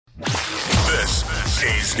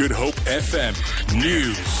This is Good Hope FM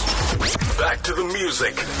News. Back to the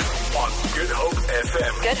music on Good Hope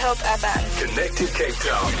FM. Good Hope FM. Connected Cape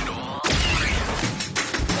Town.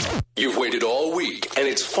 You've waited all week, and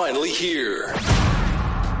it's finally here.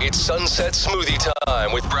 It's Sunset Smoothie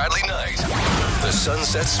time with Bradley Knight. The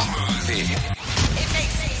Sunset Smoothie. It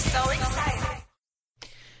makes me so excited.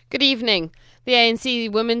 Good evening. The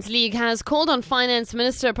ANC Women's League has called on Finance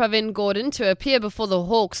Minister Pravin Gordhan to appear before the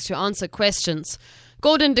Hawks to answer questions.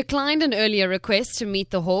 Gordhan declined an earlier request to meet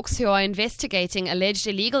the Hawks, who are investigating alleged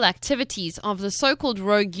illegal activities of the so-called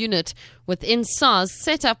rogue unit within SARS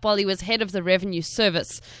set up while he was head of the Revenue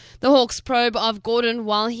Service. The Hawks' probe of Gordhan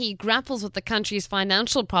while he grapples with the country's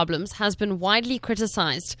financial problems has been widely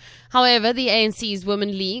criticised. However, the ANC's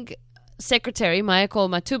Women's League Secretary Mayako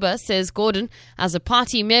Matuba says Gordhan, as a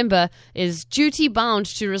party member, is duty-bound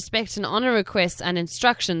to respect and honour requests and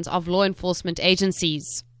instructions of law enforcement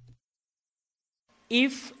agencies.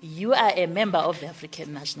 If you are a member of the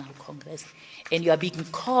African National Congress and you are being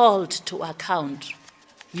called to account,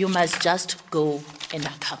 you must just go and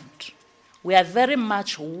account. We are very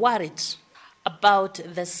much worried about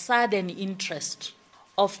the sudden interest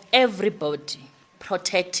of everybody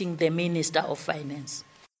protecting the Minister of Finance.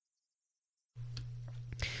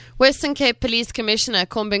 Western Cape Police Commissioner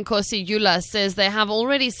Kombenkosi Yula says they have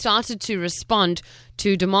already started to respond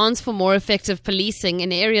to demands for more effective policing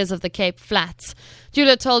in areas of the Cape Flats.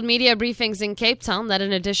 Yula told media briefings in Cape Town that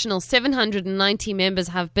an additional 790 members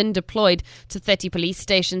have been deployed to 30 police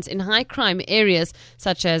stations in high-crime areas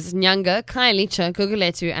such as Nyanga, Khayelitsha,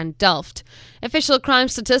 Gugulethu and Delft. Official crime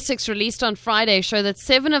statistics released on Friday show that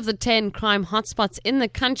 7 of the 10 crime hotspots in the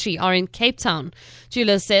country are in Cape Town.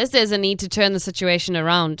 Yula says there's a need to turn the situation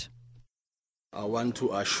around. I want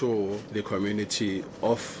to assure the community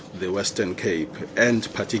of the Western Cape, and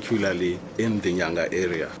particularly in the Nyanga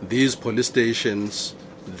area, these police stations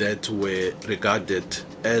that were regarded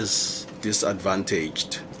as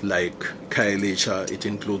disadvantaged, like Khayelitsha, it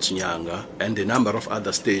includes Nyanga, and a number of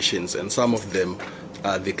other stations, and some of them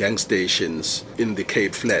are the gang stations in the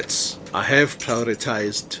Cape Flats. I have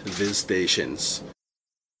prioritized these stations.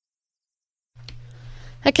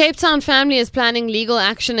 A Cape Town family is planning legal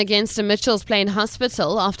action against a Mitchells Plain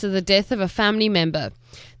hospital after the death of a family member.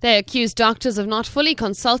 They accuse doctors of not fully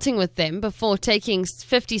consulting with them before taking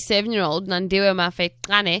 57-year-old Nandiwe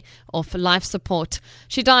Mafeqane off life support.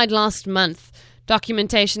 She died last month.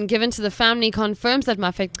 Documentation given to the family confirms that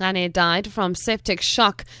Mafeqane died from septic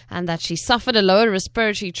shock and that she suffered a lower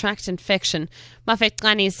respiratory tract infection.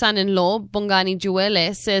 Mafeqane's son-in-law, Bongani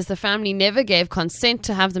Juwele, says the family never gave consent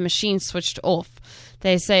to have the machine switched off.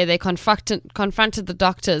 They say they confronted the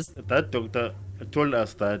doctors. That doctor told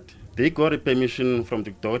us that they got a permission from the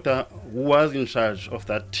doctor who was in charge of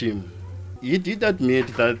that team. He did admit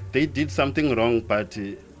that they did something wrong, but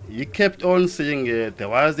he kept on saying there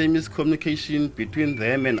was a miscommunication between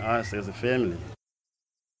them and us as a family.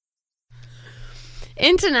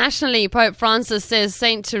 Internationally, Pope Francis says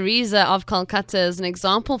Saint Teresa of Calcutta is an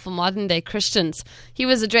example for modern-day Christians. He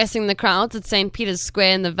was addressing the crowds at St. Peter's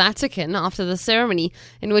Square in the Vatican after the ceremony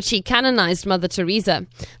in which he canonized Mother Teresa.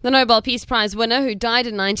 The Nobel Peace Prize winner, who died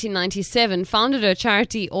in 1997, founded a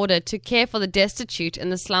charity order to care for the destitute in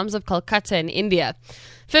the slums of Calcutta in India.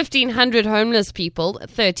 1,500 homeless people,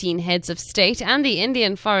 13 heads of state and the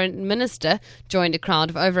Indian foreign minister joined a crowd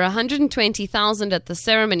of over 120,000 at the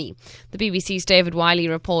ceremony. The BBC's David Wiley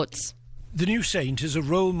reports. The new saint is a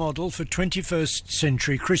role model for 21st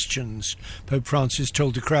century Christians, Pope Francis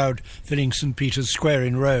told the crowd filling St. Peter's Square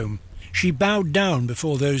in Rome. She bowed down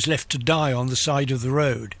before those left to die on the side of the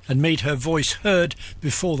road and made her voice heard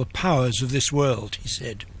before the powers of this world, he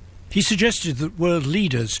said. He suggested that world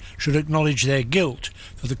leaders should acknowledge their guilt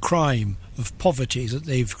for the crime of poverty that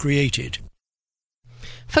they've created.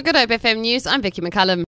 For Good Hope FM News, I'm Vicky McCullum.